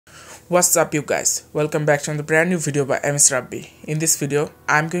What's up you guys, welcome back to the brand new video by RABBY. In this video,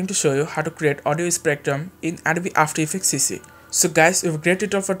 I'm going to show you how to create audio spectrum in Adobe After Effects CC. So guys, we have a great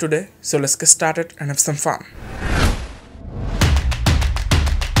tutorial for today, so let's get started and have some fun.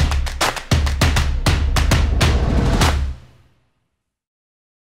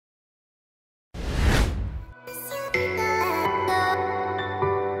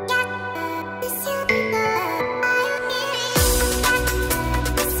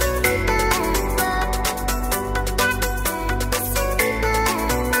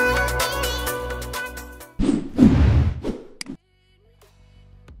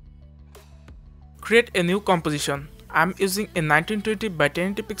 Create a new composition. I'm using a 1920 by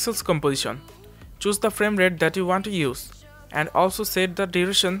 1080 pixels composition. Choose the frame rate that you want to use and also set the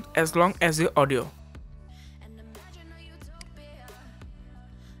duration as long as your audio.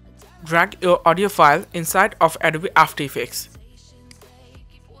 Drag your audio file inside of Adobe After Effects.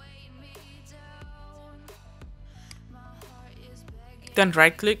 Then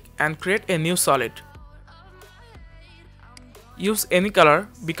right click and create a new solid. Use any color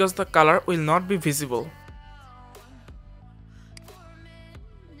because the color will not be visible.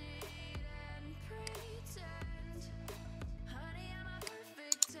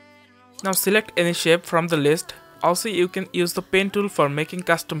 Now select any shape from the list. Also you can use the pen tool for making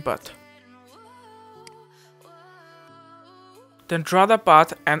custom path. Then draw the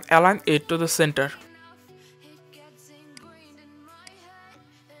path and align it to the center.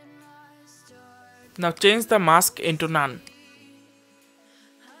 Now change the mask into none.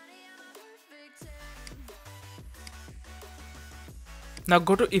 Now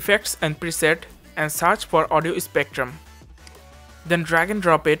go to Effects and Preset and search for Audio Spectrum. Then drag and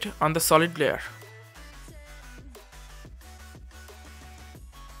drop it on the solid layer.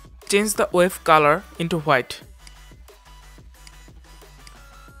 Change the wave color into white.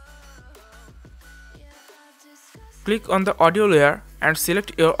 Click on the audio layer and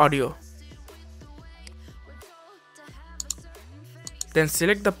select your audio. Then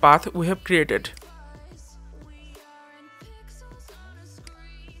select the path we have created.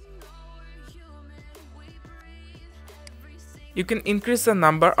 You can increase the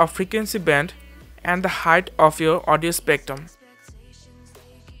number of frequency band and the height of your audio spectrum.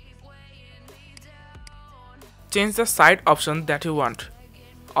 Change the side option that you want.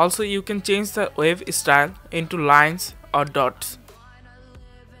 Also you can change the wave style into lines or dots.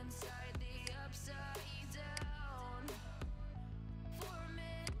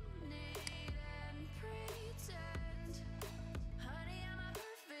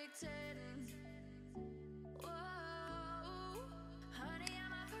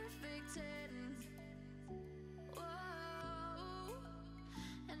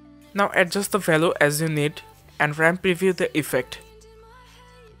 Now adjust the value as you need and run preview the effect.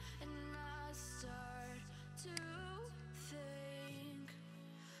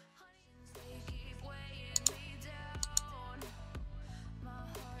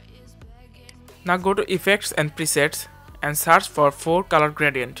 Now go to Effects and Presets and search for 4 color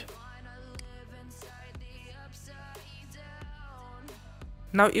gradient.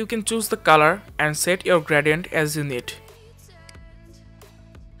 Now you can choose the color and set your gradient as you need.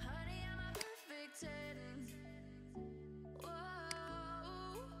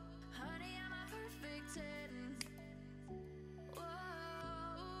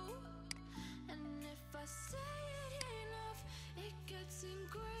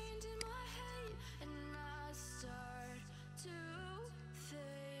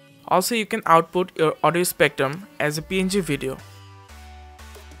 Also you can output your audio spectrum as a PNG video.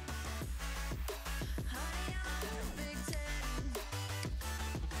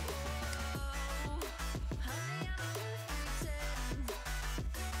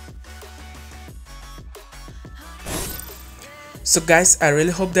 So guys, I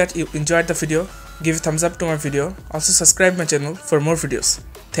really hope that you enjoyed the video. Give a thumbs up to my video. Also subscribe my channel for more videos.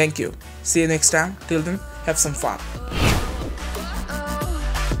 Thank you. See you next time. Till then, have some fun.